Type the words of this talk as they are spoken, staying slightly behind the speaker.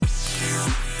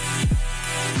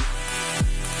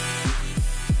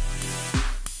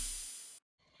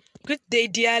Good day,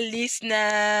 dear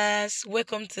listeners.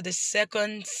 Welcome to the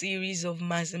second series of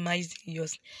Maximizing Your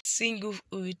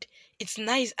Singlehood. It's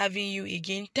nice having you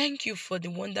again. Thank you for the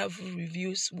wonderful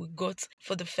reviews we got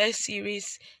for the first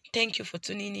series. Thank you for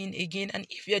tuning in again. And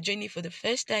if you're joining for the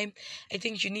first time, I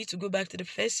think you need to go back to the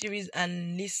first series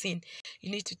and listen. You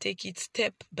need to take it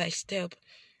step by step.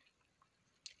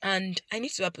 And I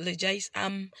need to apologize.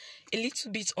 I'm a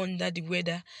little bit under the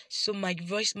weather, so my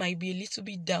voice might be a little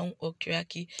bit down or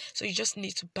cracky. So you just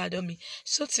need to pardon me.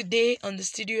 So today on the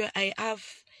studio, I have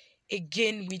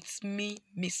again with me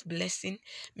Miss Blessing.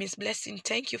 Miss Blessing,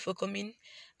 thank you for coming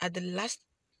at the last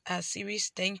series.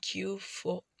 Thank you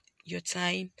for your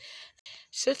time.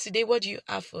 So today, what do you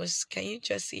have for us? Can you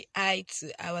just say hi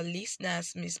to our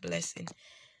listeners, Miss Blessing?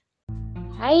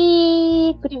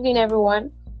 Hi, good evening,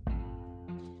 everyone.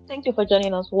 Thank you for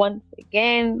joining us once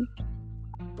again.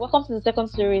 Welcome to the second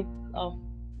series of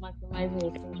Maximizing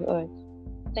Your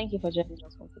Singlehood. Thank you for joining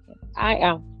us once again. I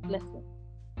am Blessing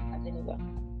Adeniga.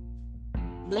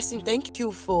 Blessing, thank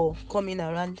you for coming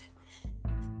around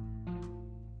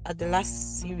at the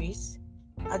last series.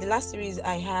 At the last series,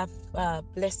 I have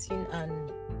Blessing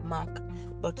and Mark,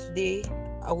 but today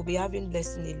I will be having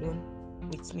Blessing alone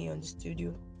with me on the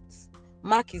studio.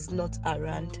 Mark is not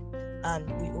around, and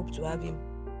we hope to have him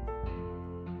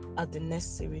at the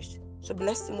next series. So,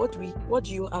 Blessing, what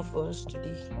do you have for us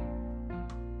today?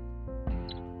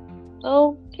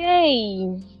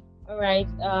 Okay, all right.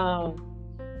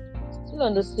 Still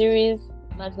on the series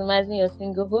Maximizing Your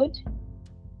Singlehood.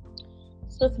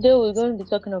 So today we're going to be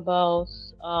talking about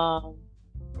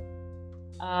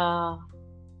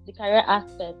the career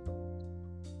aspect.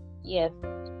 Yes,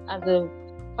 as a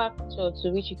factor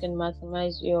to which you can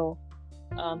maximize your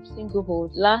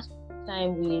singlehood. Last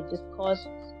time we discussed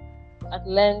at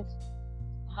length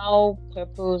how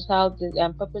purpose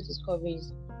discovery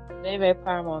is very, very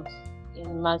paramount in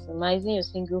maximizing your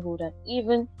singlehood and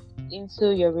even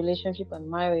into your relationship and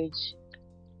marriage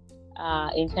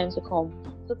in time to come.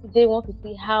 So today we want to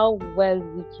see how well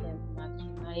we can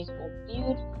maximize or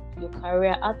build your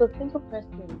career as a single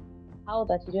person. How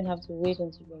that you don't have to wait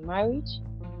until you're married.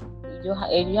 You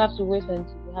have to wait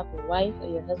until you have a wife or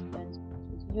your husband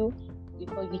with you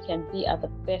before you can be at the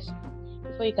best.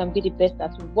 Before you can be the best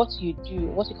at what you do,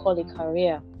 what you call a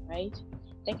career, right?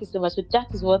 Thank you so much. So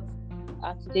that is what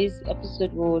today's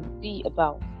episode will be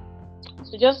about.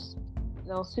 So just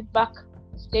sit back,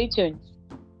 stay tuned.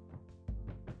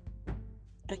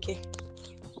 Okay,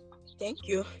 thank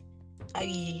you.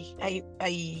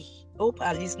 I hope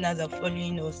our listeners are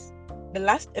following us. The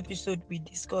last episode we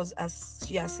discussed, as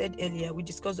she has said earlier, we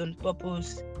discussed on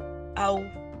purpose, how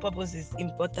purpose is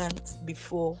important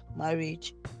before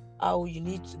marriage, how you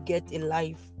need to get a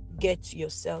life, get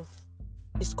yourself,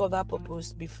 discover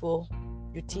purpose before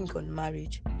you think on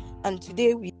marriage. And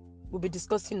today we will be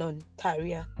discussing on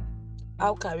career,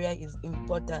 how career is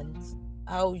important,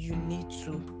 how you need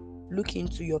to look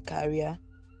into your career,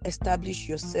 establish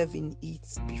yourself in it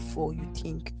before you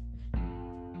think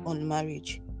on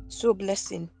marriage. So,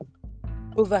 Blessing,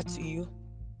 over to you.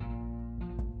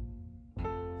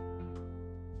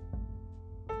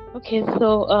 Okay,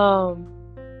 so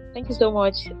thank you so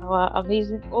much, our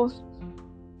amazing host.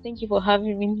 Thank you for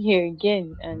having me here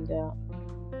again, and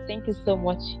thank you so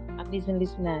much, amazing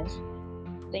listeners.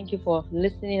 Thank you for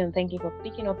listening, and thank you for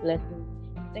picking up lessons.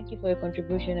 Thank you for your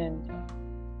contribution. And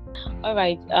all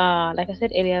right, like I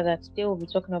said earlier, that today we'll be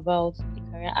talking about the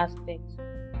career aspect.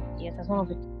 Yes, as one of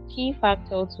the key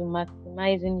factors to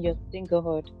maximizing your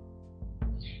singlehood.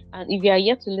 And if you are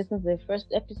yet to listen to the first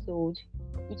episode,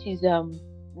 which is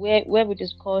where we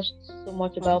discussed so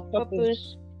much about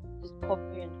purpose,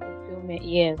 discovery, and fulfillment.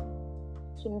 Yes.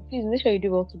 So please make sure you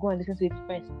do well to go and listen to it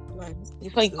first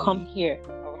before you come here.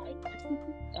 All right.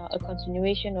 A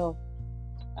continuation of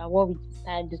what we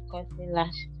started discussing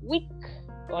last week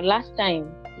or last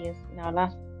time. Yes, in our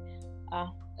last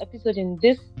episode in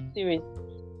this series,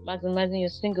 maximizing your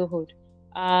singlehood.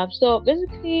 So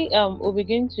basically, we're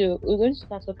going to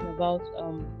start talking about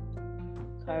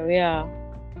career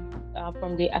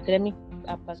from the academic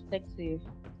perspective.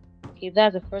 Okay,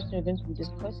 that's the first thing we're going to be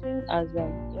discussing, as a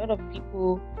lot of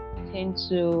people tend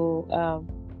to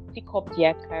pick up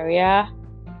their career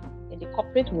in the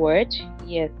corporate world.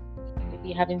 Yes,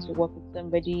 maybe having to work with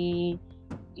somebody,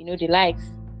 the likes.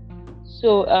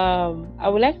 So I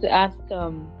would like to ask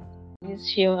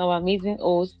Ms. Shion, our amazing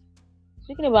host,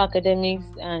 speaking about academics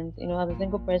and as a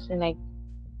single person, like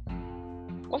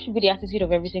what should be the attitude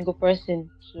of every single person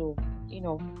to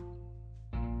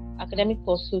academic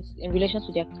pursuits in relation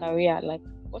to their career? Like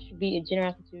what should be a general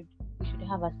attitude we should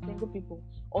have as single people,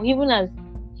 or even as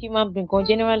human beings, or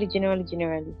generally,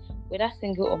 whether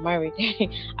single or married,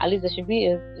 at least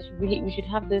we should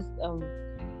have this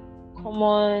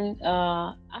common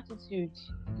attitude,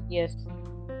 yes,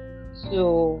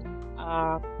 to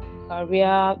uh,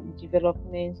 career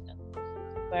development and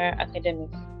via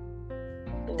academics.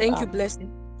 So Thank you,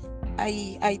 Blessing.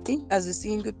 I think as a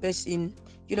single person,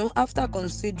 after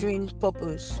considering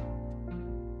purpose,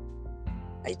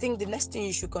 I think the next thing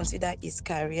you should consider is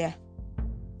career.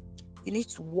 You need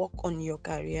to work on your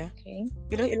career. okay,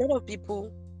 A lot of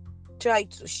people try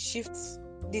to shift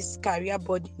this career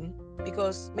burden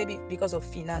because of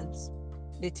finance.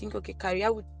 They think, okay,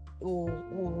 career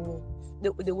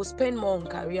they will spend more on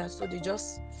career, so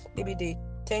maybe they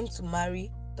tend to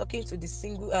marry. Talking to the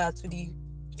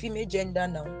female gender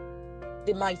now,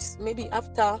 they might maybe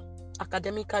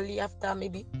academically after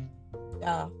maybe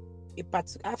uh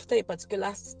after a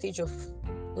particular stage of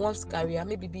one's career,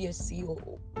 maybe BSc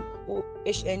or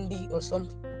HND or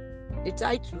something, they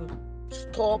try to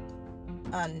stop,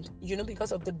 and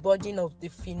because of the burden of the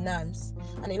finance.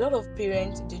 And a lot of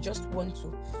parents,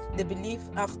 they believe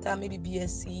after maybe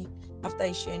BSc, after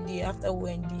HND, after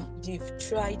OND, they've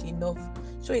tried enough.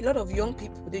 So a lot of young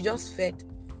people, they just felt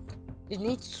they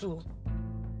need to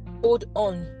hold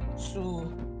on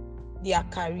to their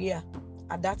career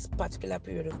at that particular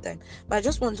period of time. But I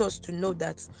just want us to know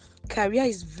that career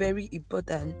is very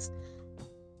important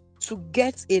to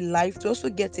also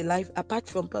get a life. Apart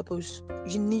from purpose,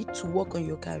 you need to work on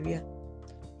your career.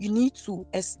 You need to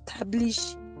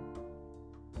establish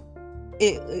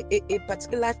a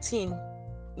particular thing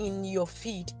in your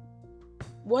field,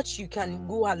 what you can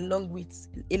go along with,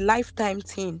 a lifetime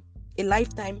thing, a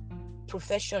lifetime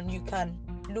profession you can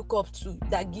look up to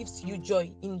that gives you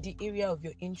joy in the area of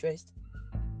your interest,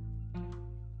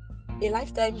 a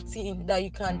lifetime thing that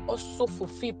you can also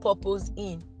fulfill purpose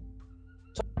in.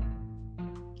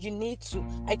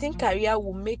 I think career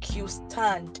will make you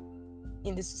stand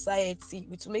in the society.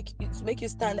 It will make you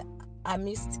stand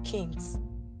amidst kings.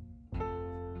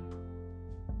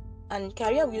 And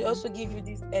career will also give you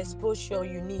this exposure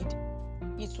you need.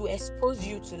 It will expose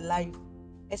you to life,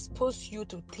 expose you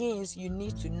to things you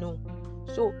need to know.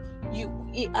 So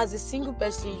as a single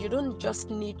person, you don't just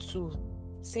need to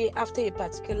say after a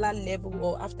particular level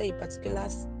or after a particular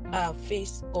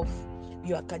phase of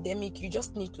your academic, you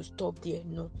just need to stop there.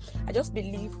 No, I just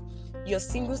believe your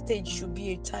single stage should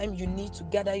be a time you need to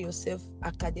gather yourself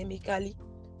academically,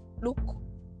 look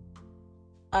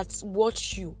at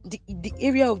the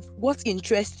area of what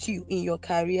interests you in your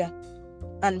career,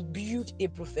 and build a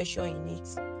profession in it.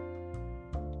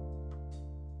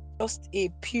 Just a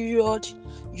period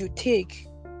you take,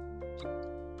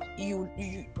 you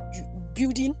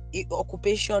building a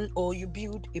occupation, or you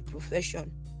build a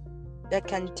profession that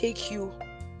can take you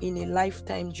in a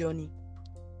lifetime journey.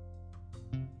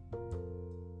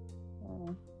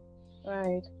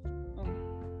 right.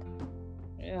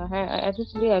 Yeah, I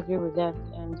totally agree with that.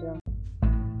 And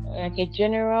like a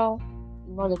general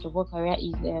knowledge of what career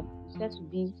is, said to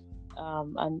be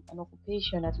an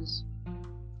occupation that is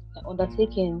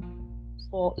undertaken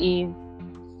for a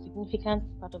significant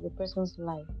part of a person's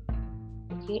life,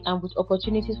 okay, and with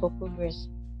opportunities for progress.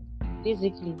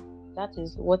 Basically, that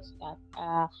is what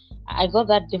I got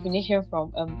that definition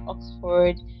from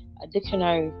Oxford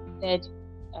Dictionary. It said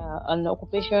an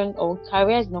occupation or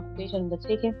career is an occupation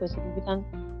undertaken for a significant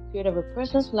period of a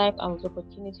person's life and with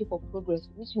opportunity for progress,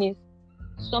 which means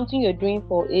something you're doing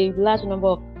for a large number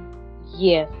of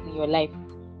years in your life,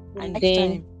 and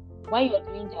then Lifetime. while you're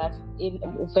doing that,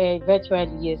 very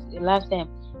virtually, yes, a lifetime,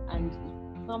 and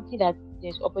something that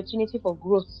there's opportunity for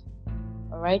growth.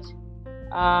 All right,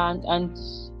 and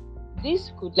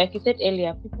this could, like you said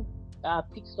earlier, people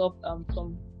picks up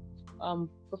some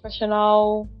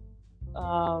professional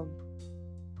um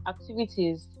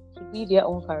activities to be their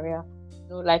own career.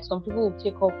 Like some people will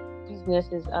take up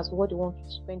businesses as what they want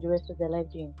to spend the rest of their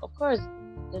life doing. Of course,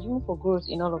 there's room for growth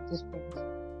in all of these things.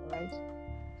 All right.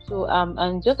 So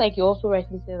and just like you also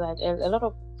rightly said that a lot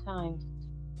of times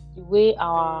the way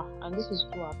and this is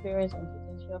to our parents and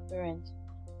potential parents,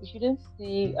 we shouldn't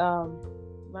see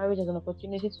marriage as an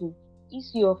opportunity to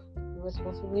ease you of the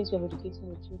responsibility of educating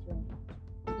your children.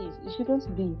 Please, it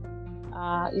shouldn't be.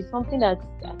 It's something that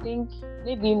I think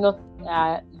maybe not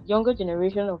younger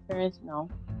generation of parents now,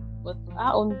 but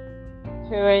our own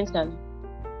parents and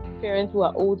parents who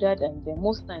are older than them,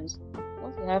 most times,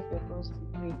 once you have your first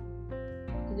degree,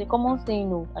 it's a common saying,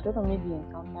 no, I don't know, maybe you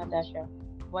encountered that, sure,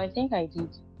 but I think I did.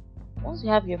 Once you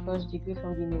have your first degree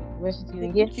from the university, They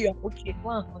you think get you are okay go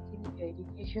and continue your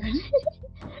education.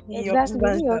 in your Exactly,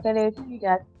 husband's they will job. tell you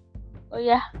that, oh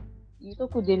yeah, you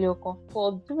talk with daily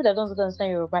for people that don't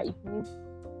understand Yoruba, it means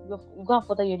you go and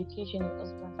further your education in your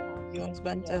husband's house. Your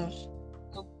husband Yeah. tells.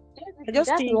 So I basically,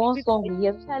 just that's the think one song we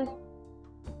hear. Especially,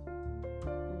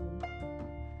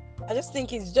 I just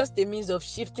think it's just a means of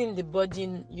shifting the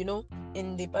burden,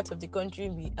 in the part of the country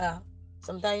we are.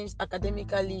 Sometimes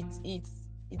academically it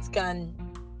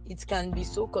can be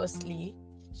so costly.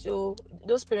 So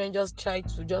those parents just try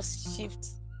to just shift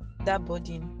that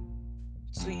burden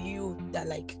to you, that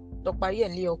like Tokpari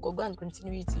and Leo go and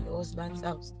continue it in your husband's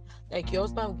house. Like your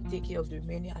husband will take care of the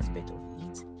remaining aspect of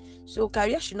it. So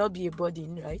career should not be a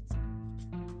burden, right?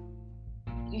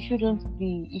 you shouldn't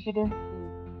be. You shouldn't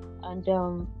be. And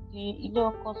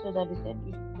of course, so that they said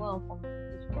you should go on from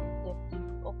his perspective,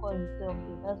 Oko himself,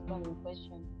 the husband in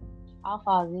question, how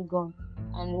far has he gone?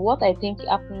 And what I think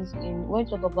happens in when you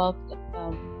talk about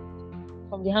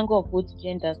from the angle of both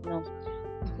genders now,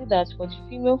 you see that for the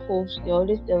female folks, they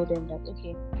always tell them that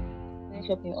okay, finish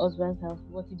up in your husband's house.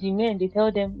 But the men, they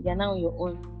tell them you're now on your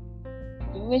own.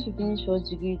 The moment you finish your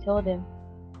degree, you tell them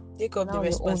Take you're up the now on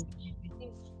your own.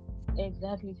 responsibility.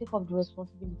 Exactly, take up the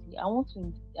responsibility. I want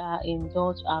to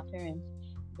indulge our parents.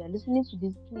 If they're listening to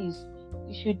this, please,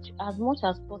 you should, as much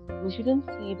as possible, we shouldn't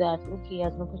see that, okay,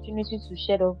 as an opportunity to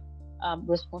shed off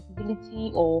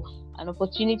responsibility or an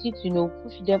opportunity to,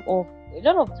 push them off. A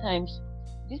lot of times,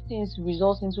 these things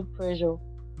result into pressure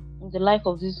in the life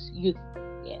of this youth.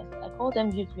 Yes, I call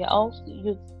them youth. We are all still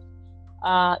youth.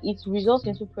 It results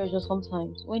into pressure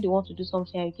sometimes when they want to do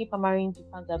something and you keep hammering the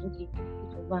fact that okay,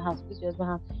 put your husband hands, put your husband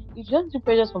hands. It just into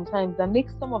pressure sometimes that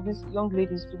makes some of these young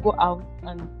ladies to go out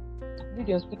and do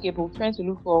the unspeakable, trying to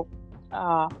look for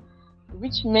uh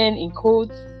rich men in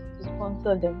coats to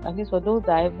sponsor them, at least for those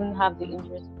that even have the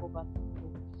interest to go back to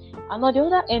school. And on the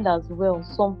other end as well,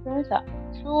 some parents are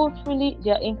truly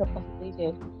they are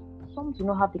incapacitated. Some do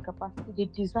not have the capacity, they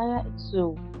desire it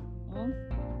so. Mm?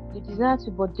 They desire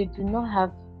to, but they do not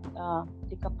have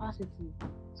the capacity.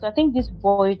 So I think this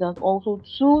boys and also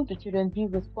to the children be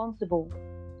responsible.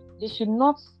 They should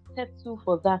not settle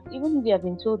for that, even if they have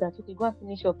been told that okay, go and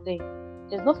finish up there.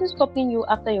 There's nothing stopping you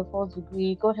after your first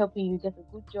degree, God helping you get a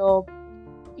good job.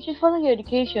 You should follow your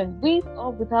education, with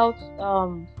or without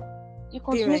you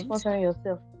continue Parents, sponsoring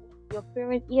yourself. Your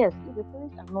parents, yes, if your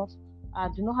parents are not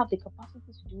do not have the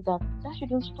capacity to do that, that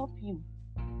shouldn't stop you.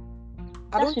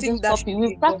 I That don't shouldn't think that stop should you. be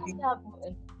We a practically burden. have no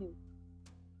excuse.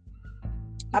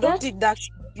 You I don't said think that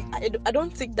should be. I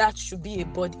don't think that should be a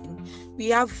burden. We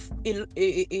have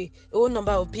a whole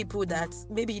number of people that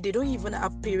maybe they don't even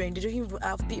have parents. They don't even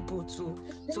have people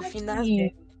to finance them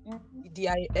exactly. Mhm.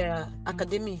 their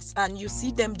academics, and you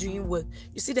see them doing well.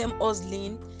 You see them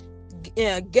hustling,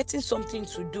 getting something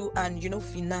to do, and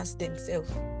finance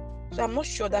themselves. So I'm not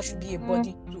sure that should be a Mhm.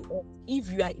 burden to us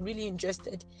if you are really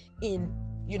interested in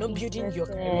building your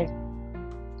career. Interested.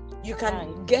 You can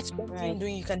Right. get Right. something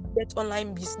doing, you can get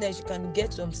online business, you can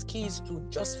get some skills to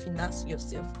just finance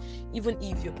yourself, even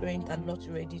if your parents are not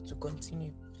ready to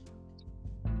continue.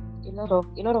 A lot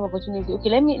of opportunity. Okay,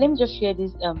 let me just share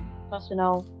this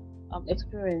personal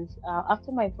experience.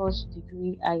 After my first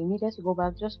degree, I needed to go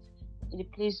back just in the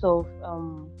place of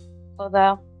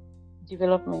further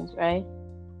development, right?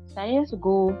 So I needed to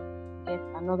go get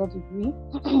another degree.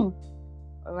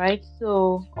 All right.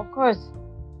 So of course,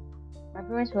 my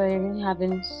parents were really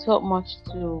having so much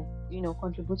to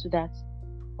contribute to that.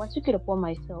 But I took it upon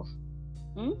myself.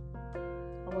 Hmm?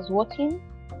 I was working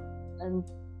and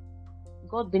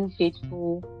God being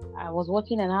faithful, I was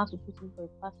working and I had to put in for a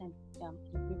part-time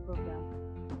degree program,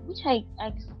 which I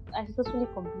successfully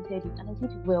completed it and I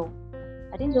did well.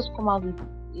 I didn't just come out with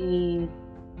a,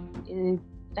 a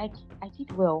like I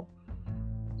did well.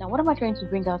 Now, what am I trying to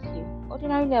bring out here?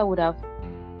 Ordinarily, I would have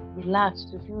relaxed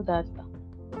to feel that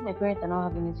if my parents are not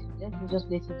having it, let me just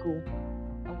let it go.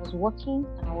 I was working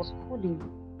and I was schooling.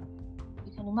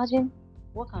 You can imagine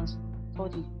work and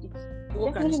study. It's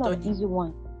Work and definitely not an study. easy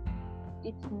one.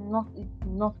 It's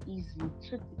not easy.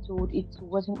 Truth be told, it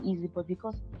wasn't easy, but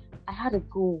because I had a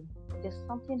goal, there's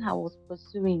something I was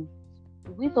pursuing,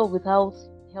 with or without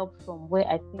help from where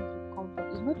I think it come from.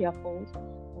 It's not their fault,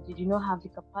 but they do not have the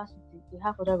capacity. They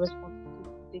have other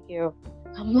responsibilities to take care of.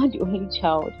 I'm not the only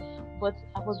child, but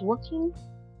I was working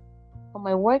for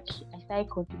my work. I started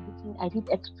contributing. I did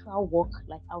extra work,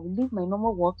 like I would leave my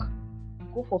normal work,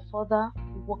 go for further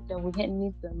work that will help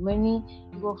me the money.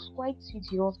 It was quite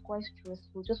tedious, quite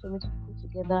stressful, just for me to put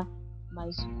together my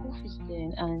school fees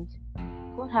then. And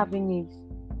God having it,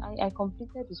 I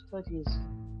completed the studies.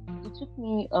 It took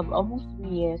me almost 3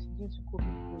 years due to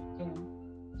COVID then.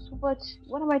 So, but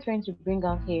what am I trying to bring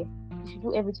out here? You should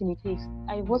do everything it takes.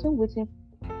 I wasn't waiting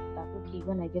that okay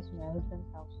when I get to my husband's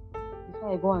house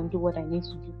before I go and do what I need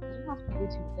to do. You don't have to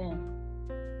wait till then.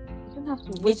 You don't have to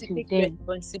You need wait to till take then.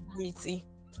 responsibility.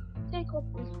 Take up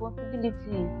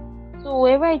responsibility. So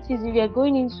wherever it is, if you're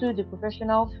going into the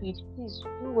professional field, please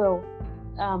do well.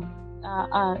 Um, uh,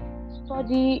 uh,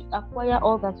 Study, acquire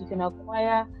all that you can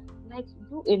acquire. Like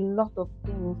do a lot of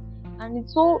things, and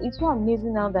it's so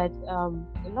amazing now that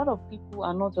a lot of people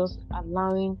are not just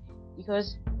allowing,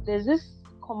 because there's this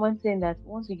common thing that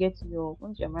once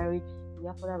you're married, you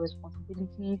have other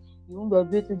responsibilities. You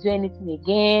won't be able to do anything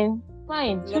again.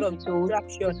 Fine, A lot truth of be told,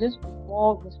 distraction. there's going to be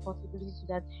more responsibility to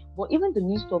that. But even the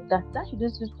midst of that, that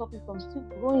shouldn't still stop you from still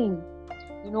growing.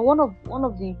 One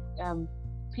of the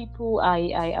people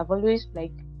I've always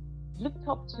like looked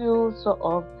up to, sort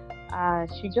of.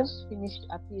 She just finished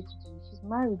her PhD. She's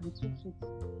married with two kids.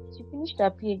 She finished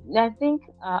her PhD. I think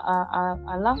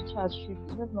our last child should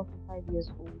is not more than 5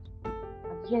 years old,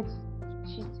 and yet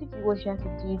she still did what she had to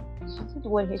do. She still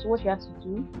did what she had to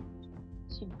do.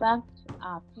 She banked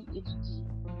her PhD.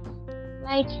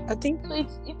 Like, I think so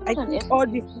it's even I not an think all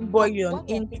this excuse, thing but boil on what we are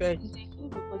saying interest. is a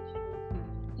huge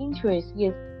opportunity. Interest,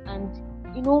 yes,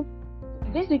 and you know,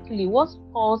 basically, what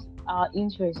spurs our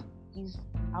interest is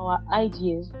our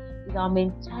ideas, is our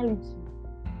mentality,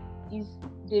 is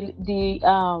the The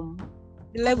how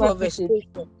do level I of put it?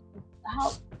 exposure.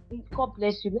 How God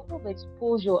bless you, level of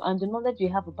exposure and the knowledge you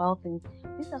have about things.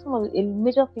 These are some of the a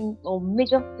major thing or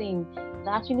major thing that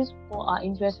actually spur our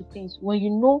interest in things. When you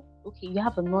know, okay, you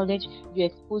have the knowledge, you're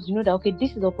exposed, you know that okay,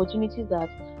 this is opportunities that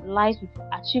lies with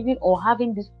achieving or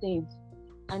having these things,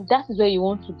 and that is where you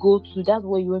want to go to. That's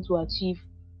what you want to achieve.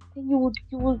 Then you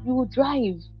would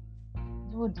drive.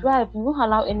 You will drive. You won't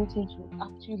allow anything to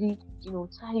actually,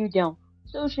 tie you down.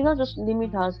 So we should not just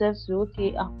limit ourselves to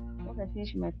okay, once I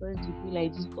finish my first degree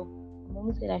like this stuff, my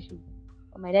mommy said I should,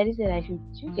 or my daddy said I should.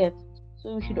 Do you get?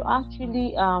 So we should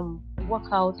actually work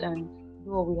out and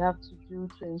do what we have to do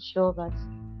to ensure that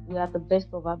we are the best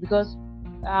of our, because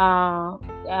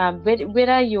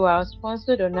whether you are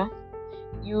sponsored or not,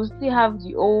 you still have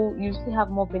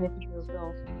more benefits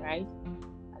yourself, right?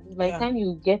 At least by the Yeah. time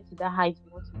you get to that height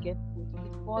you want to get to,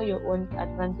 it's for your own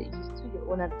advantage. It's to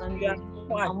your own You are advantage.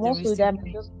 more at And the also that may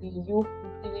receiving. just be you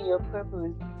fulfilling your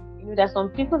purpose. There's some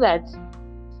people that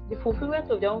the fulfillment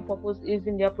of their own purpose is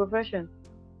in their profession.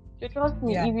 So trust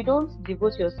me, Yeah. if you don't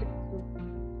devote yourself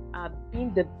to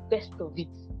being the best of it,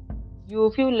 you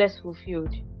will feel less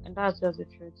fulfilled. And that's just the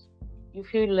truth. You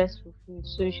feel less fulfilled.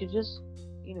 So you should just,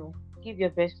 give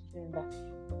your best to doing that.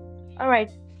 All right.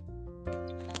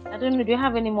 I don't know. Do you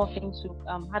have any more things to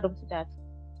add up to that?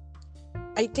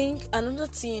 I think another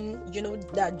thing,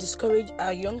 that discourage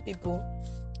our young people,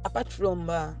 apart from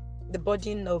the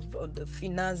burden of the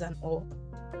finance and all,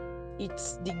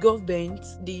 it's the government,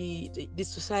 the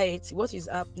society, what is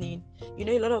happening.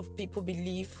 A lot of people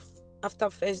believe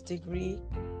after first degree,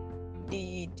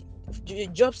 the, the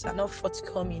jobs are not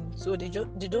forthcoming, so they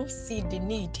don't see the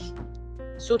need,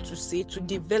 so to say, to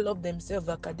develop themselves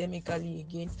academically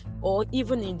again, or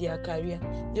even in their career.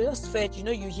 They just felt,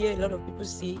 you hear a lot of people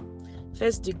say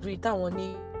first degree that one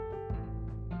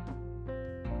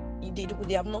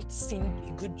they have not seen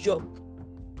a good job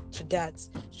to that.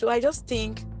 So I just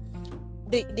think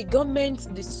the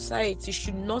government, the society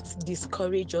should not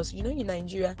discourage us. In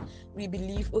Nigeria, we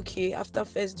believe, okay, after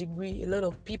first degree, a lot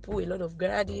of people, a lot of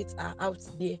graduates are out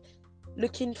there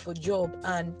looking for job,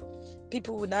 and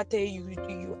people will not tell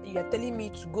you are telling me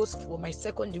to go for my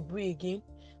second degree again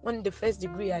when the first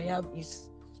degree I have is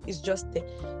just there.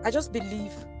 I just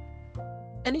believe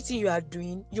anything you are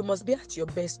doing, you must be at your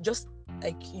best, just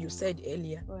like you said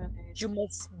earlier. Right. You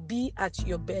must be at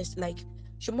your best, like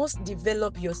you must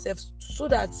develop yourself so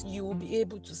that you will be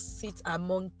able to sit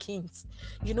among kings.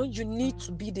 You need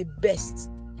to be the best,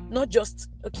 not just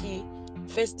okay,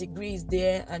 first degree is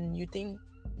there and you think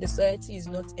the society is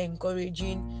not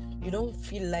encouraging, you don't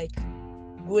feel like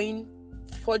going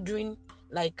furthering,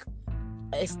 like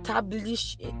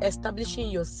establishing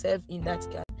yourself in that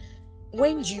career.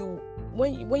 When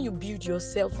you build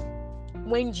yourself,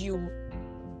 when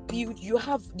you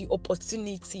have the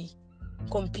opportunity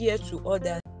compared to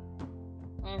others.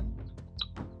 Mm.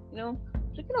 You know,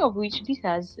 Speaking of which, this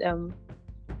has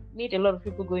made a lot of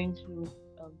people go into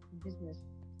business,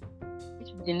 which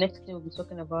is the next thing we'll be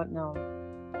talking about now.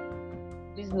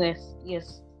 Business,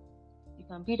 yes, you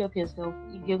can build up yourself.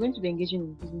 If you're going to be engaging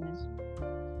in business,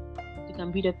 you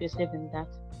can build up yourself in that.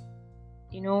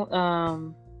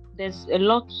 There's a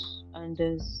lot and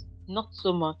there's not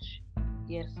so much.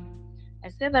 Yes, I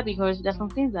said that because there's some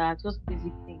things that are just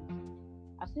basic things.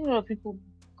 I've seen a lot of people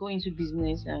go into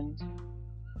business and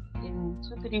in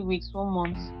 2, 3 weeks, 1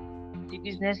 month, the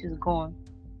business is gone,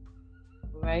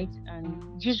 right?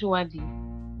 And usually,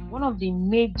 one of the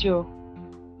major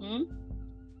mm,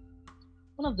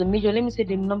 one of the major, let me say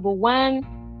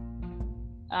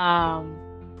um,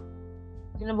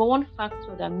 the number one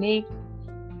factor that makes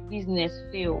business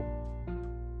fail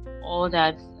or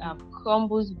that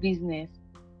crumbles business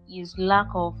is lack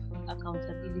of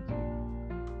accountability.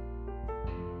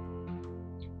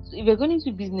 So if you're going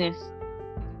into business,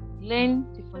 learn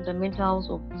the fundamentals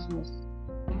of business,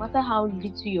 no matter how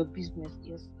little your business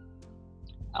is.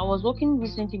 I was working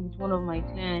recently with one of my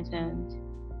clients, and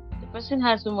the person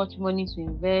had so much money to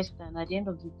invest, and at the end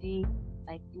of the day,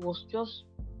 like it was just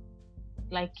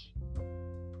like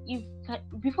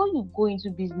before you go into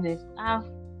business, have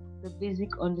the basic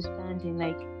understanding,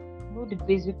 like know the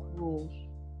basic rules,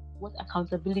 what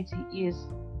accountability is.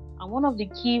 And one of the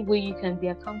key way you can be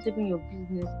accountable in your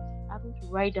business is having to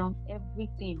write down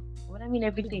everything. What I mean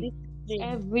everything, Discipline.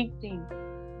 everything.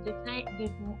 The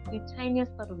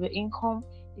tiniest part of your income,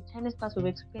 the tiniest part of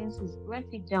expenses, write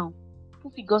it down.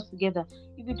 Put figures together.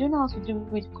 If you don't know how to do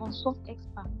it, consult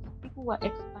experts. People who are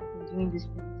experts in doing these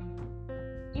things.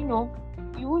 You know,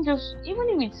 you won't just, even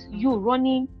if it's you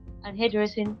running an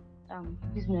hairdressing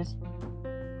business,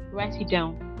 write it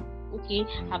down. Okay,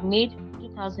 I've made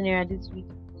 2,000 naira this week.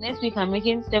 Next week I'm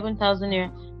making 7,000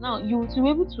 naira. Now you to be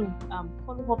able to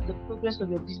follow up the progress of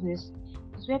your business.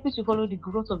 To be able to follow the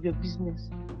growth of your business.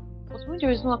 But when there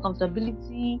is no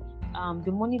accountability,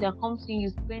 the money that comes in you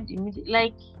spend immediately.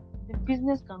 Like the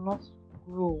business cannot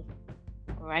grow.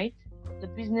 All right, the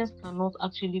business cannot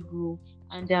actually grow.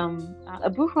 And a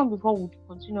boyfriend before would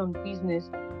continue on business,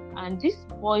 and this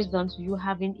boils down to you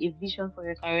having a vision for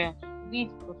your career, be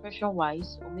it profession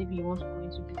wise or maybe you want to go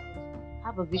into business.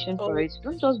 Have a vision for Or it.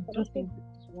 Don't just can do also things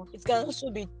because you want to it do can it. also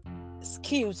be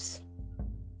skills.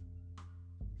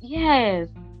 Yes,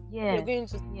 You're yes, going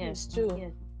to yes, skills too.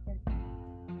 yes, yes.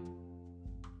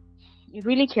 It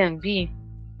really can be.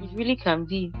 It really can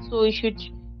be. So it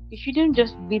shouldn't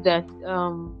just be that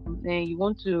you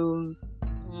want to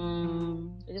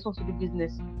I just want to do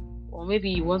business, or maybe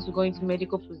you want to go into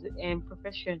medical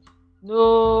profession.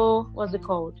 No, what's it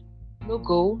called? No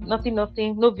goal, nothing,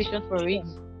 no vision for it.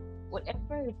 Vision.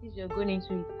 Whatever it is you're going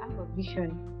into it, have a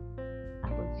vision.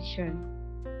 Have a vision.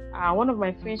 One of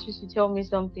my friends used to tell me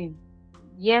something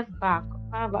years back,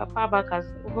 far back as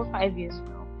over 5 years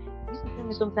now. He used to tell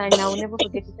me something, and I will never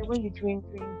forget. He said, "When you dream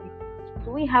big."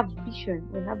 So when you have vision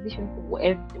for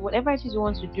whatever it is you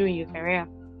want to do in your career,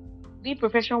 be it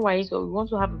profession wise or you want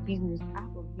to have a business,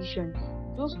 have a vision.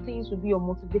 Those things will be your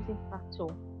motivating factor.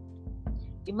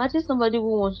 Imagine somebody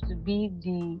who wants to be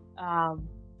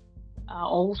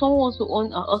or someone wants to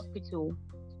own a hospital,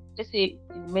 let's say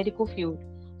in the medical field.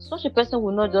 Such a person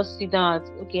will not just sit down at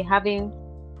okay having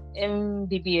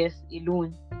MBBS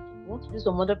alone. You want to do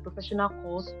some other professional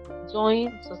course,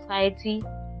 join society,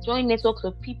 join networks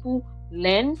of people,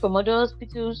 learn from other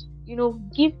hospitals,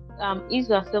 give ease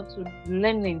yourself to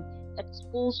learning,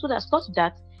 expose so that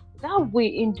way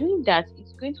in doing that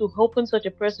it's going to open such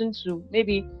a person to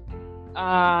maybe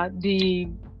the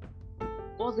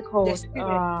what's it The called?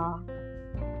 experience.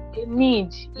 A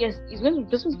need. Yes, it's going to the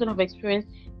person's going to have experience.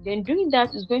 Then doing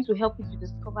that is going to help you to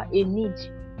discover a need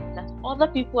that other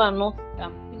people are not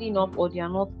filling up or they are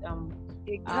not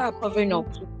A gap you covering up,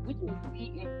 need to which fill. will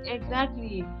be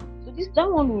exactly. So this that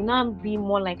one will now be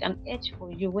more like an edge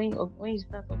for you when you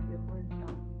start up your own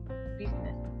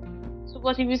business. So,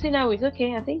 but if you say now it's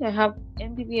okay, I think I have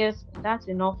MBBS, that's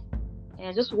enough, and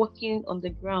you're just working on the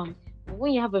ground. But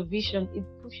when you have a vision, it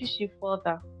pushes you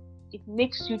further. It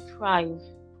makes you thrive.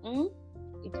 Mm?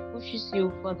 It pushes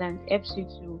you further and helps you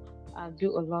to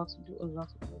do a lot of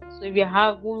it. So if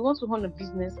when you want to run a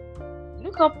business,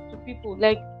 look up to people,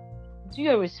 like do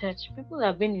your research. People that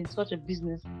have been in such a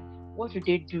business, what do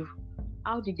they do?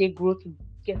 How did they grow to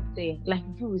get there? Like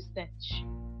do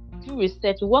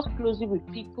research, work closely with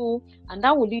people, and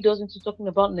that will lead us into talking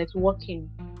about networking,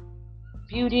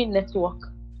 building network.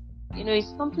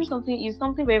 It's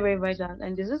something very, very vital.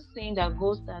 And there's this saying that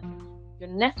goes that your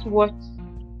net worth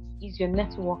is your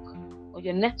network, or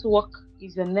your network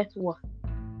is your network.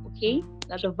 Okay,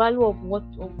 that the value of who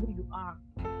you are,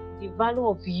 the value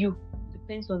of you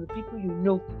depends on the people you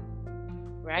know,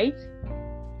 right?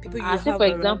 People you Say for have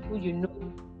around. example,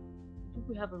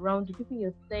 people you have around you, people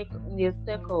in your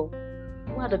circle.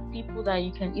 Who are the people that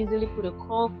you can easily put a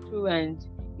call through and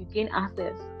you gain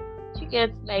access? You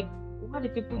get like who are the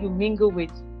people you mingle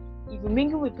with? If you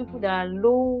mingle with people that are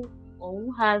low or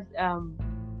who has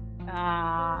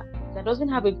uh that doesn't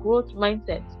have a growth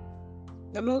mindset,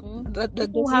 That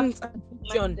people who have doesn't growth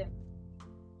ambition. mindset.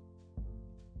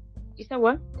 Is that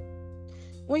what?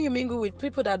 when you mingle with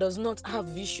people that does not have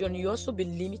vision, you also be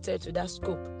limited to that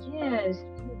scope. Yes,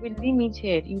 you'll be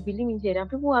limited. You'll be limited, and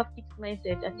people have fixed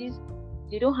mindset. At least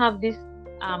they don't have this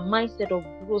mindset of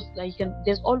growth. Like you can,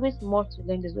 there's always more to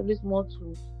learn. There's always more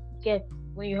to get.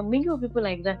 When you mingle with people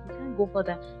like that, you can't go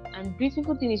further. And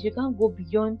beautiful thing is, you can't go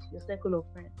beyond your circle of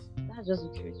friends. That's just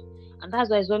the truth. And that's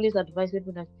why it's always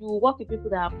advisable that you work with people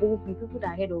that are above you, people that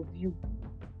are ahead of you.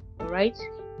 All right,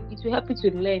 it will help you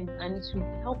to learn, and it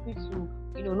will help you to,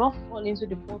 not fall into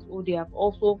the pothole they have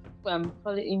also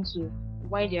fallen into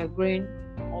while they are growing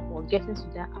up or getting to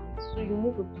that age. So you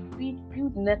move with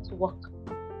build network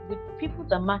with people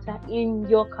that matter in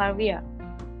your career,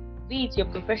 be it your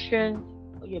profession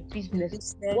or your In business.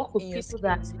 business, Work with in your people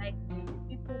that skills. are like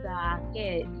people that are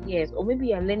here, yes, or maybe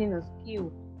you're learning a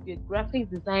skill, you're a graphic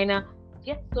designer.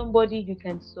 Get somebody you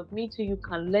can submit to, you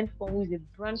can learn from, who is a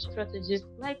brand strategist.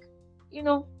 Like, you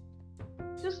know,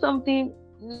 do something,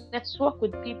 network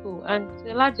with people, and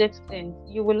to a large extent,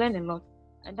 you will learn a lot,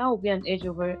 and that will be an edge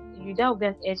over you. That will be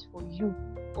an edge for you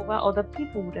over other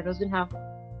people that doesn't have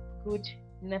good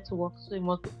network. So you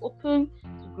must be open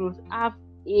to growth. Have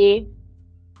a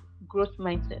growth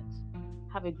mindset.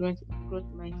 Have a growth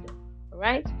mindset. All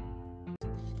right.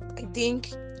 I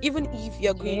think even if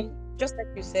you're Okay. going, just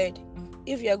like you said,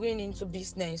 if you're going into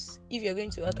business, if you're going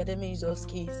to academics or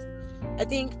skills, I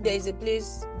think there is the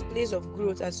place of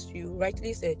growth, as you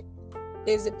rightly said.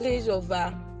 There's a place of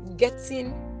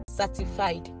getting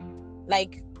certified.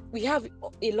 Like we have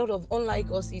a lot of online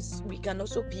courses we can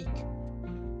also pick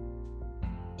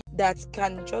that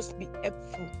can just be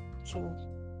helpful to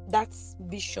that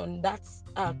vision, that's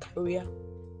our career.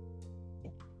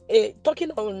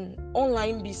 Talking on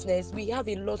online business, we have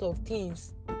a lot of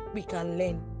things we can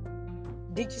learn.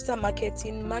 Digital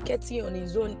marketing on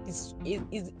its own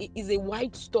is a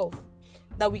wide stuff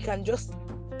that we can just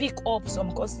pick up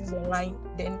some courses online,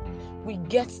 then we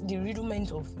get the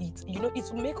rudiment of it. It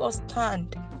will make us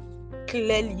stand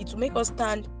clearly, it will make us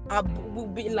stand will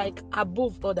be like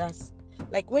above others.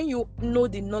 Like when you know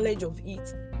the knowledge of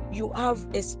it, you have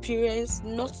experience,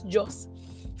 not just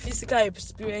physical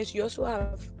experience, you also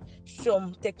have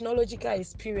some technological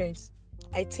experience.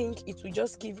 I think it will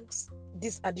just give us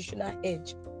this additional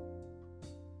edge.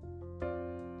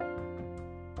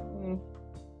 Mm,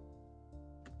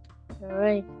 all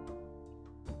right.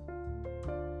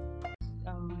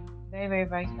 Very, very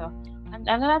vital. And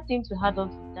another thing to add on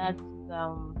to that is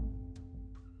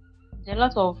there are a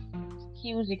lot of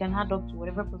skills you can add up to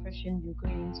whatever profession you're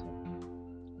going into.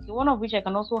 Okay, one of which I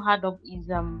can also add up is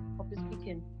public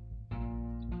speaking.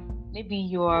 Maybe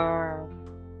you're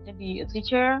maybe a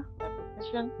teacher by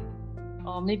profession,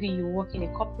 or maybe you work in a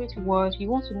corporate world. You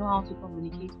want to know how to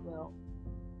communicate well.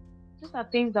 These are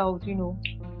things that would,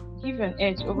 give you an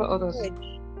edge over others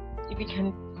if you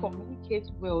can communicate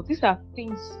well. These are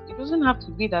things. It doesn't have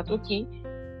to be that okay.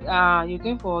 You're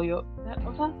going for your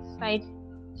other side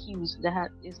skills that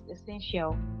is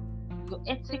essential. Your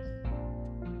ethics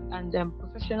and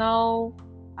professional,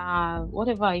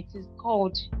 whatever it is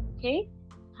called. Okay,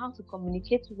 how to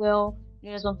communicate well.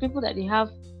 There are some people that they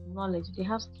have knowledge, they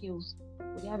have skills,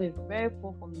 but they have a very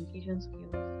poor communication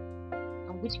skills,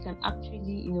 and which can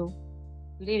actually,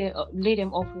 lay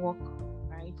them off work,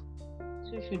 right?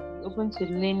 So you should be open to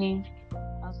learning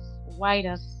as wide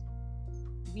as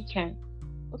we can.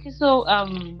 Okay, so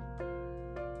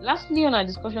lastly on our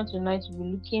discussion tonight, we'll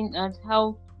be looking at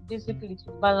how basically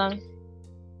to balance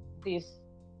this.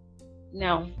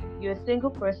 Now, you're a single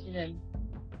person and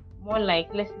more like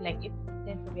let's say like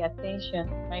 80% of your attention,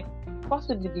 like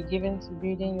possibly be given to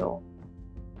building your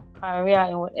career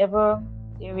in whatever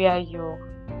area you're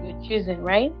choosing,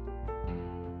 right?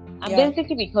 And Yeah.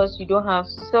 basically because you don't have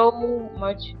so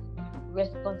much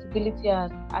responsibility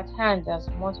at hand as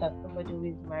much as somebody who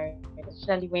is married,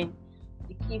 especially when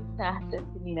the kids start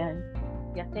settling in and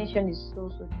the attention is so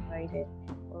divided.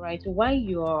 All right, so while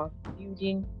you're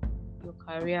building your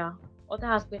career, other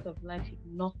aspects of life should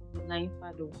not be lying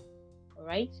fallow. All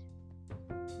right,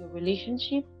 your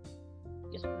relationship,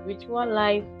 your spiritual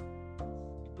life,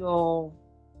 your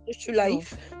Social you know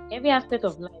life, every aspect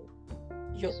of life,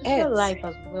 your your social earth, life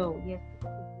as well. Yes,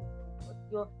 but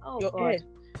your oh your god, earth.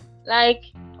 like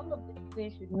all of these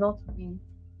things should not be.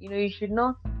 You should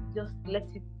not just let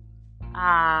it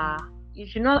you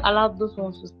should not allow those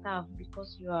ones to starve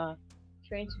because you are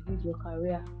trying to build your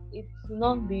career. It will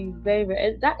not be very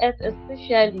that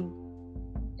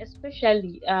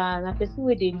especially na person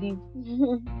where they live.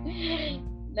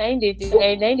 Na im dey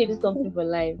do something for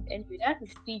life. Anyway, that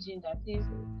is pigeon that is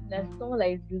that someone that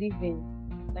is living.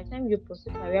 By the time you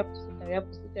pursue career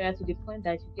to the point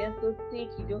that you get so sick,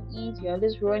 you don't eat, you're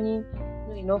always running,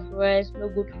 no enough rest, no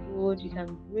good food, you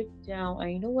can break down,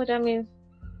 and you know what that means?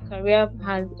 Career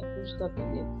has a full stop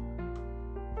in it.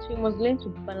 So you must learn to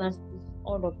balance this,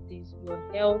 all of this, your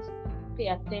health, pay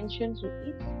attention to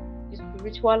it, your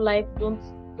spiritual life. Don't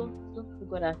put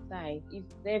God aside.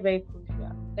 It's very, very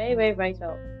crucial, very, very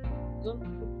vital. Don't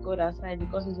put God aside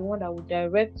because He's the one that will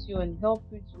direct you and help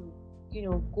you to,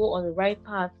 go on the right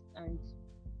path. And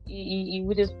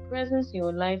with His presence in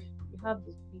your life, you have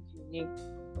the speed you need.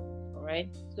 All right.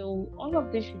 So all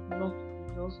of this should not be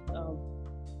just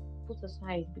put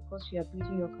aside because you are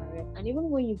building your career. And even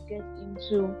when you get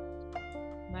into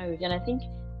marriage, and I think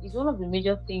it's one of the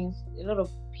major things a lot of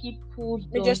people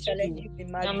Major don't do. challenges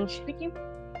in And I'm marriage. speaking.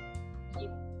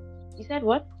 You said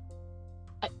what?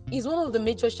 Is one of the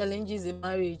major challenges in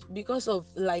marriage because of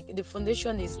like the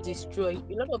foundation is destroyed.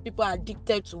 A lot of people are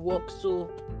addicted to work, so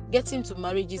getting to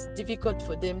marriage is difficult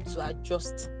for them to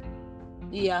adjust.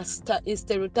 They are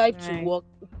stereotyped to Right.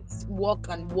 work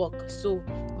and work. So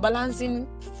balancing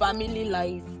family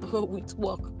life with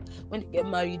work when they get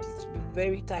married it will be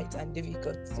very tight and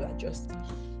difficult to adjust.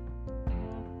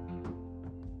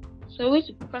 So, which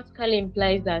practically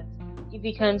implies that if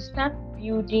you can start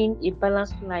building a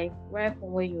balanced life right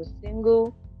from when you're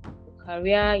single, your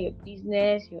career, your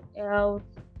business, your health,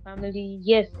 family,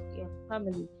 yes, your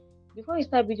family, before you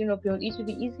start building up your own, it will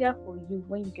be easier for you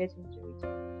when you get into it.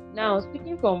 Now,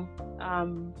 speaking from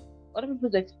um other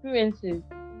people's experiences,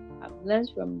 I've learned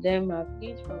from them, I've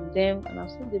heard from them, and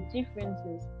I've seen the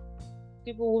differences.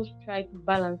 People who try to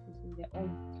balance it in their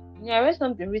own. I read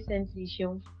something recently,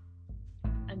 Sean,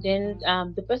 and then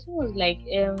the person was like,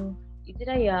 it's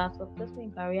either you're successful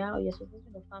in career or you're successful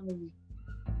in the family.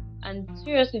 And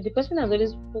seriously, the person has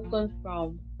always spoken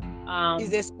from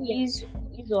Is his experience.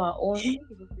 his or her own, I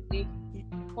think it's a lady,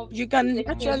 from You his can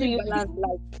experience. So actually you balance feel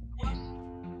life. because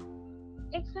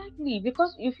exactly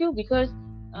because you feel because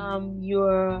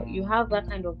you have that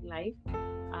kind of life.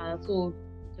 So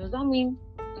does that mean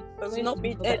it's Does going not to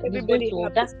be mean for that? It's going everybody to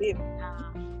have the that same.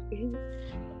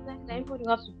 exactly everybody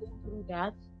has to go through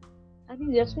that. I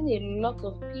think there's been a lot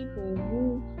of people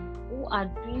who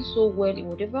are doing so well in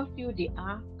whatever field they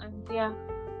are, and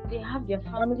they have their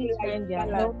Family family life time, their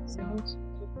health balance. belongs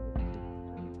to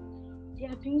and they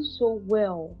are doing so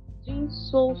well, doing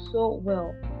so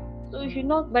well. So you should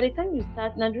not. By the time you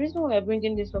start, now the reason why I'm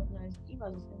bringing this up now is if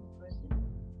as a single person,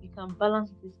 you can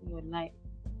balance this in your life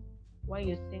while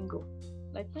you're single.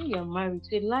 Like when you're married,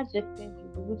 to a large extent,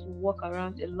 you'll be able to walk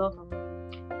around a lot of things.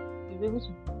 You'll be able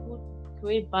to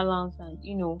create balance and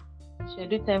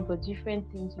schedule time for different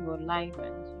things in your life,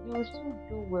 and you will still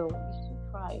do well. You still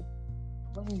thrive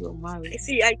when you're married. I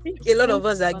see. I think a So lot learn of to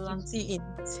us are balance guilty this. in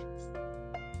it.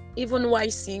 Even why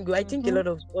single, I think a Mm-hmm. lot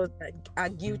of us are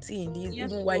guilty in this.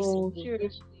 Yes, Even why so single,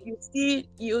 seriously. you see,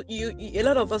 a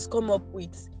lot of us come up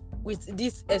with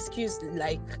this excuse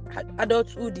like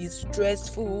adulthood is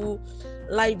stressful,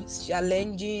 life is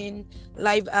challenging,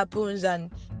 life happens,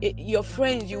 and your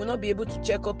friends you will not be able to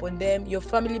check up on them. Your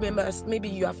family members, maybe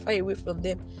you are far away from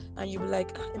them, and you'll be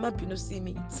like, ah, Emma, you know, see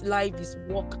me. It's life, is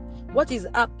work. What is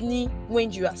happening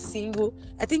when you are single?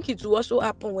 I think it will also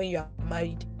happen when you are married.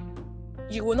 You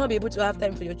will not be able to have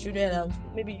time for your children and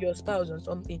maybe your spouse or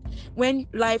something when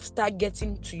life start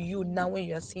getting to you. Now when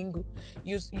you are single,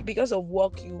 because of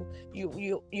work, you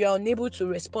are unable to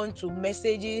respond to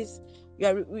messages. You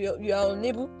are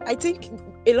unable. I think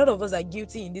a lot of us are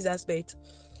guilty in this aspect.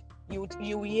 You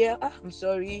hear, ah, I'm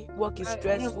sorry, work is I have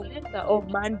stressful, learned that all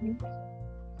the time. demanding.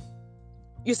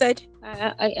 You said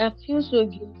I feel so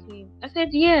guilty. I said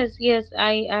yes, yes.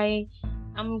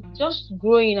 I'm just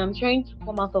growing. I'm trying to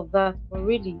come out of that. But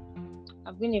really,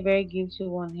 I've been a very guilty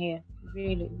one here.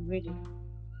 Really, really.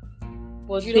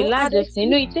 But to a large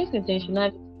extent, adulthood. it takes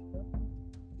intentionality.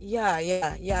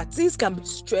 Yeah. Things can be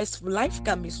stressful. Life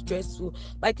can be stressful.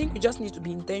 But I think we just need to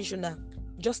be intentional,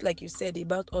 just like you said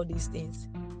about all these things.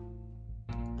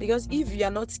 Because if you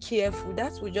are not careful,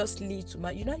 that will just lead to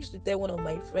my. I used to tell one of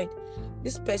my friend,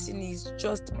 this person is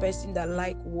just a person that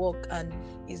like work and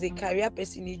is a career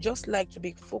person. He just like to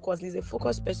be focused. He's a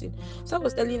focused person. So I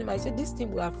was telling him, I said, this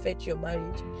thing will affect your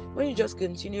marriage. When you just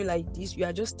continue like this, you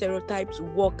are just stereotyped to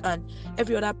work, and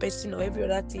every other person or every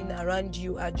other thing around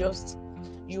you are just,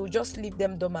 you just leave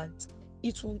them dormant.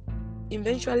 It will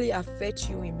eventually affect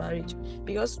you in marriage,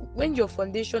 because when your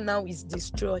foundation now is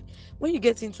destroyed, when you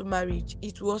get into marriage,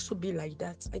 it will also be like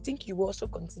that. I think you will also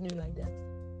continue like that.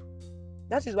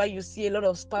 That is why you see a lot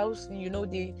of spouse,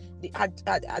 they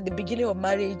at the beginning of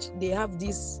marriage, they have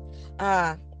this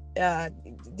uh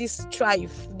this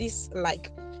strife, this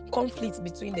like conflicts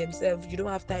between themselves. You don't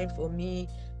have time for me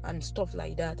and stuff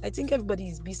like that. I think everybody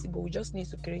is busy, but we just need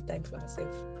to create time for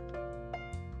ourselves.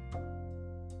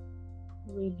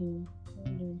 Really,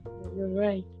 really, you're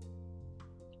right.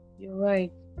 You're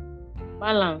right.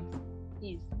 Balance.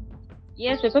 Yes.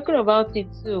 Yes, we're talking about it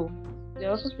too. We're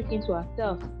also speaking to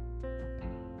ourselves.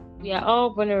 We are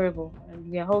all vulnerable and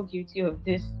we are all guilty of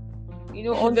this. Very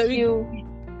Until guilty.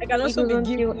 I can it also was be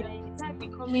until guilty. I started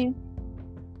becoming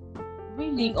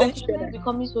really until I started Intentional.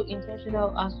 becoming so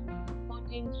intentional as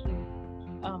responding to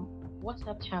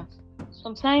WhatsApp chats.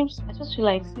 Sometimes I just feel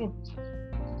like, see,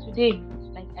 today,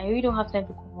 like I really don't have time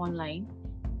to come online.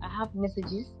 I have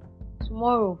messages.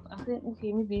 Tomorrow, I say,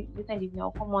 okay, maybe later in the evening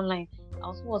I'll come online.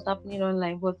 I'll see what's happening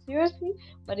online. But seriously,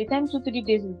 by the time 2, 3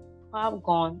 days is far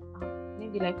gone, I have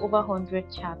maybe like over 100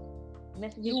 chats,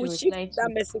 You messages to will shift reply that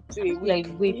to. message to I a just feel like,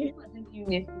 week. wait, people are sending you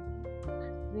messages.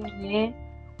 Yeah.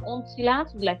 Until I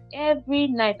have to be like every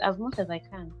night as much as I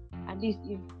can. At least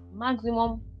if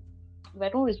maximum if I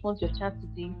don't respond to your chat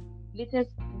today,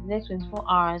 latest in the next 24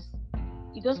 hours,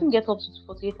 it doesn't get up to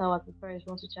 48 hours before I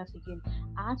respond to chat again.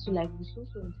 I have to like be so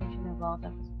intentional about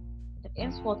that. Like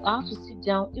henceforth, I have to sit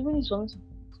down, even if I want to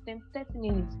spend 30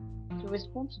 minutes to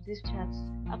respond to these chats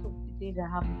out of the days I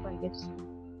have before I get to sleep.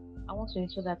 I want to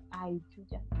ensure that I do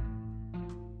that.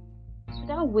 So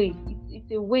that way,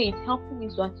 it's a way, it's helping me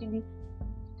to actually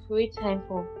create time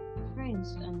for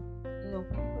friends and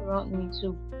people around me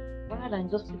too. Rather than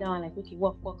just sit down and like, okay,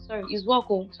 work. Sorry, it's work.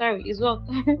 Oh, sorry, it's work.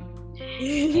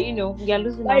 And we are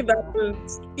losing Life out on our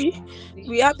happens.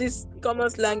 We have relationship. this common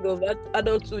slang of that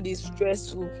adulthood is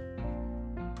stressful.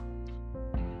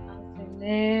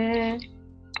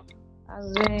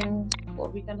 As in,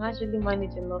 but we can actually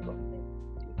manage a lot of things.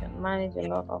 We can manage a Yeah.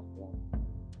 lot of things.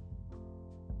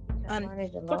 We can And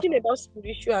manage a lot talking of about things.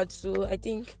 spiritual too, I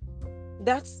think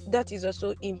that is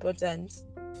also important.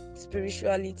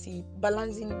 Spirituality,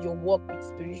 balancing your work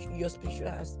with your spiritual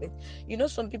aspect.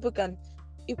 Some people can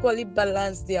equally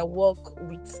balance their work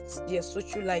with their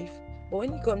social life, but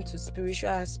when it comes to spiritual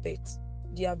aspects,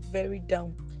 they are very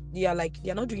down. They are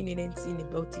not doing anything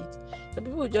about it. Some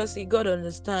people will just say God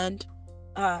understand.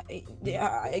 I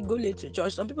go late to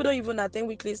church. Some people don't even attend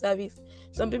weekly service.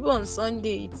 Some people on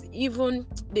Sunday, it's even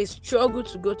they struggle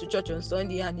to go to church on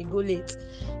Sunday and they go late.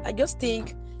 I just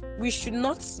think we should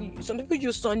not. Some people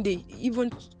use Sunday, even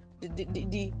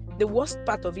the worst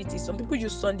part of it is some people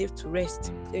use Sunday to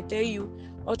rest. They tell you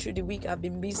all through the week I've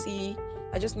been busy,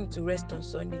 I just need to rest on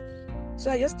Sunday.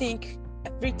 So I just think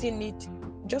everything need,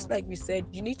 just like we said,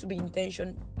 you need to be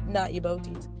intentional about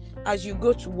it. As you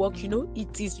go to work,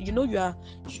 it is, you are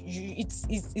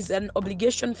it's an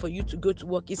obligation for you to go to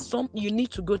work. It's some you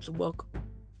need to go to work.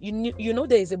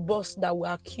 There is a boss that will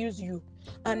accuse you.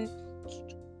 And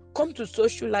come to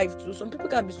social life too. Some people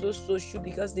can be so social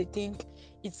because they think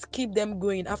it's keep them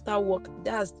going after work.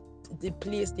 That's the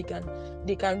place they can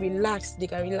relax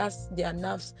their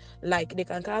nerves, like they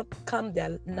can calm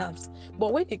their nerves.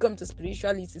 But when it comes to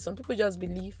spirituality, some people just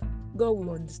believe God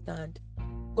will understand.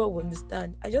 God will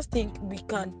understand. I just think we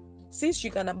can, since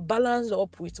you can balance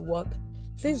up with work,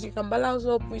 since you can balance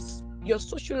up with your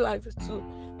social life too,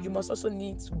 you must also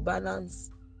need to balance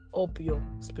up your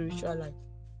spiritual life.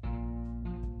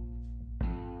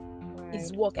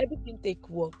 It's Right. work. Everything take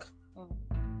work. Mm.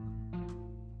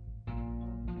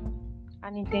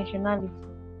 And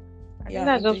intentionality. I think Yeah,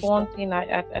 that's just intentional. one thing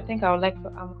I think I would like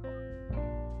to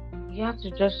you have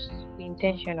to just be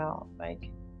intentional. Like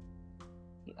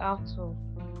you have to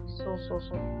be so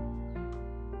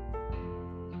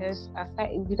because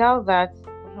without that,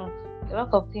 a lot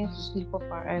of things will slip off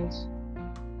our hands,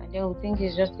 and then we think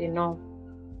it's just enough.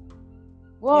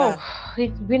 Whoa, Yeah.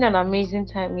 it's been an amazing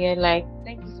time here. Like,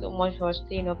 thank you so much for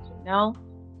staying up to now.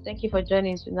 Thank you for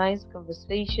joining tonight's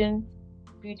conversation,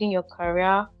 building your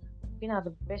career, being at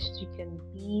the best you can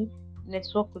be,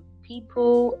 network with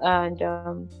people, and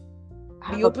have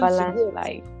Be a open to balanced growth.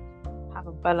 life. Have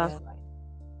a balanced Yeah. life.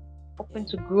 Yeah. Open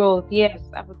to growth. Yes,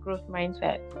 have a growth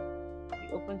mindset. Be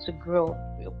open to growth.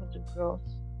 Be open to growth.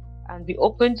 And be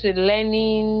open to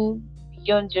learning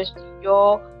beyond just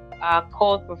your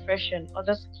core profession,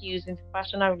 other skills,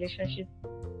 interpersonal relationships,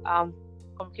 um,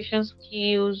 communication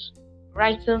skills,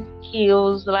 writing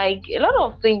skills, like a lot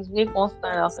of things make one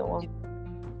stand out and one.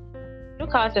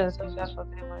 Look out in the socials for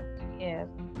them. And yes,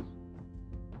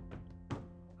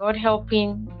 God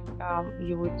helping,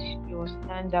 you will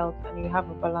stand out and you have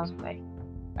a balanced life.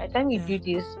 By the time you Yeah. do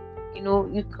this,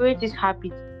 you create this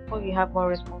habit before you have more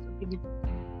responsibility.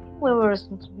 When more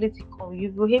responsibility comes,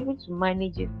 you'll be able to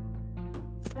manage it.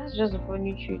 That's just the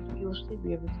funny truth. You'll still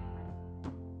be able to manage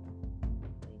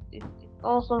it. It's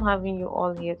Awesome having you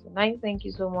all here tonight. Thank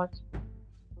you so much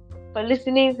for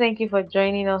listening. Thank you for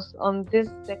joining us on this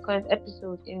second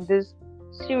episode in this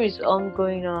series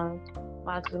ongoing on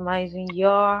maximizing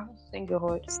your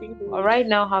singlehood. All Singlehood. right,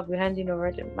 now I'll be handing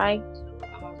over the mic to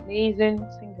our amazing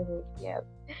singlehood. Yes,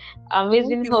 Thank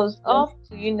amazing you, Miss host. Bless. Up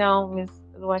to you now, Miss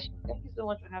Oluwaseun. Thank you so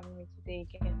much for having me today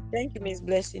again. Thank you, Miss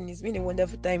Blessing. It's been a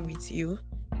wonderful time with you.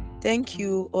 Thank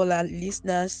you, all our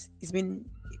listeners. It's been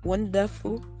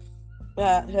wonderful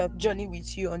journey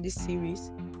with you on this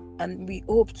series, and we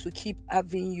hope to keep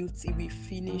having you till we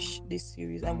finish this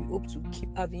series, and we hope to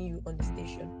keep having you on the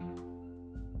station.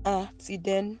 Till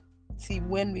then, till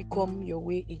when we come your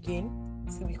way again,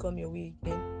 till we come your way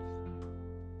again.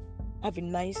 Have a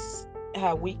nice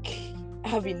week.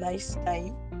 Have a nice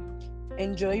time.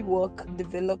 Enjoy work.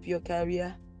 Develop your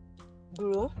career.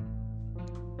 Grow.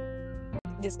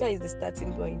 The sky is the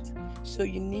starting point, so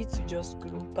you need to just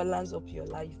grow, balance up your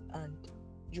life, and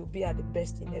you'll be at the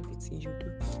best in everything you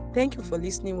do. Thank you for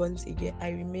listening once again. I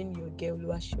remain your girl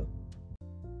Luasho.